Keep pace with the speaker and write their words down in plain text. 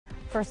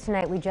First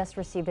tonight, we just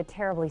received a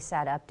terribly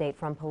sad update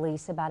from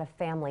police about a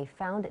family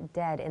found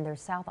dead in their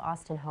South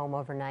Austin home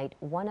overnight.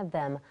 One of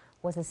them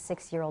was a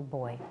 6-year-old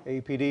boy.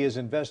 APD is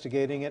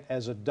investigating it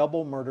as a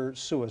double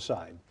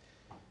murder-suicide.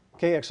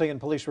 KXAN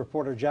police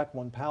reporter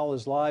Jacqueline Powell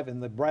is live in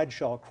the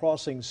Bradshaw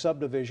Crossing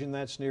subdivision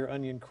that's near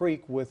Onion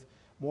Creek with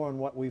more on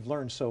what we've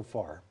learned so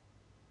far.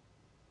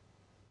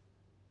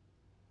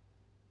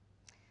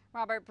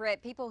 Robert,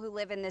 Britt, people who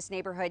live in this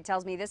neighborhood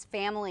tells me this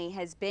family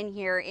has been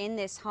here in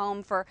this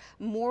home for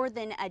more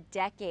than a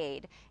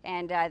decade.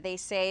 And they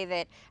say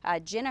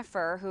that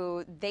Jennifer,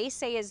 who they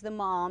say is the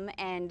mom,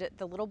 and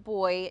the little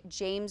boy,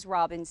 James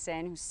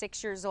Robinson, who's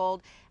 6 years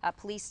old,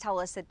 police tell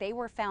us that they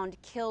were found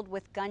killed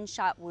with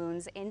gunshot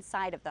wounds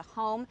inside of the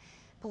home.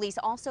 Police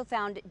also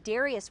found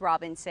Darius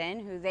Robinson,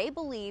 who they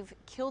believe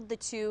killed the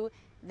two,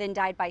 then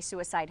died by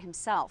suicide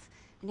himself.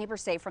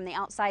 Neighbors say from the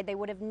outside they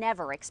would have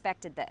never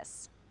expected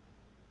this.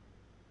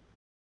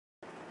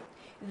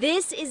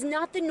 This is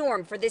not the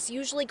norm for this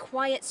usually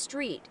quiet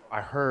street. I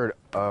heard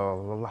a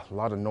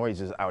lot of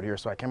noises out here,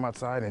 so I came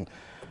outside and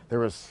there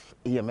was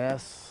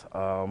EMS,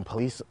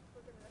 police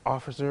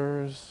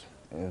officers,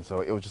 and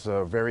so it was just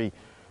a very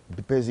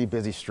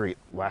busy street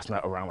last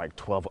night around like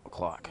 12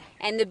 o'clock.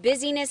 And the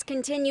busyness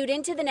continued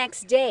into the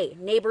next day,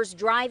 neighbors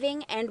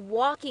driving and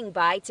walking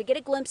by to get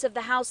a glimpse of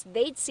the house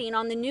they'd seen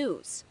on the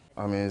news.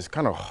 I mean, it's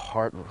kind of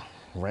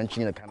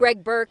heart-wrenching.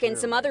 Greg Burke and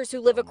some others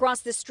who live across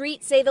the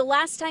street say the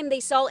last time they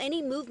saw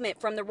any movement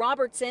from the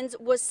Robertsons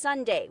was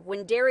Sunday,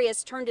 when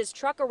Darius turned his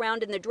truck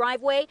around in the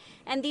driveway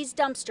and these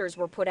dumpsters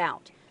were put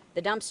out.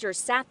 The dumpsters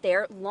sat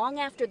there long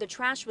after the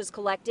trash was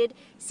collected,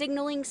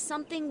 signaling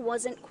something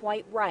wasn't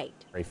quite right.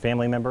 A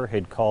family member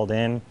had called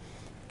in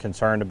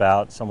concerned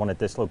about someone at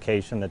this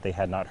location that they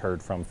had not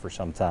heard from for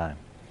some time.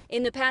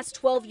 In the past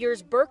 12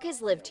 years, Burke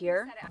has lived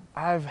here.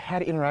 I've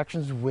had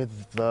interactions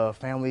with the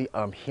family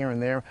here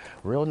and there.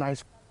 Real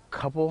nice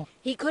couple.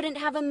 He couldn't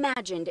have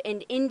imagined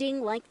an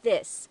ending like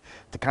this.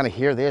 To kind of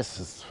hear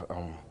this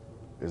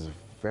is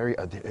very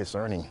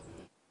discerning.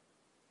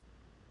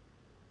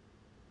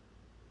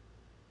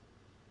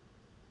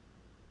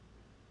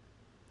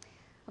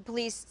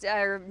 Police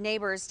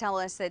neighbors tell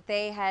us that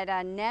they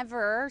had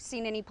never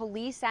seen any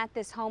police at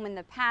this home in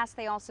the past.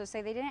 They also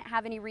say they didn't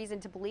have any reason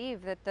to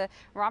believe that the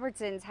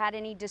Robertsons had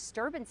any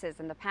disturbances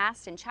in the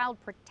past, and Child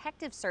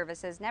Protective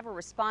Services never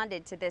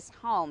responded to this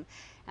home.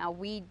 Now,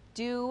 we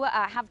do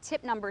have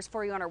tip numbers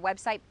for you on our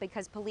website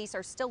because police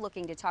are still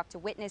looking to talk to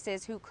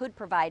witnesses who could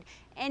provide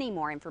any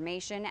more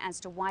information as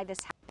to why this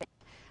happened.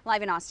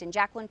 Live in Austin,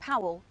 Jacqueline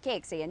Powell,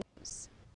 KXAN.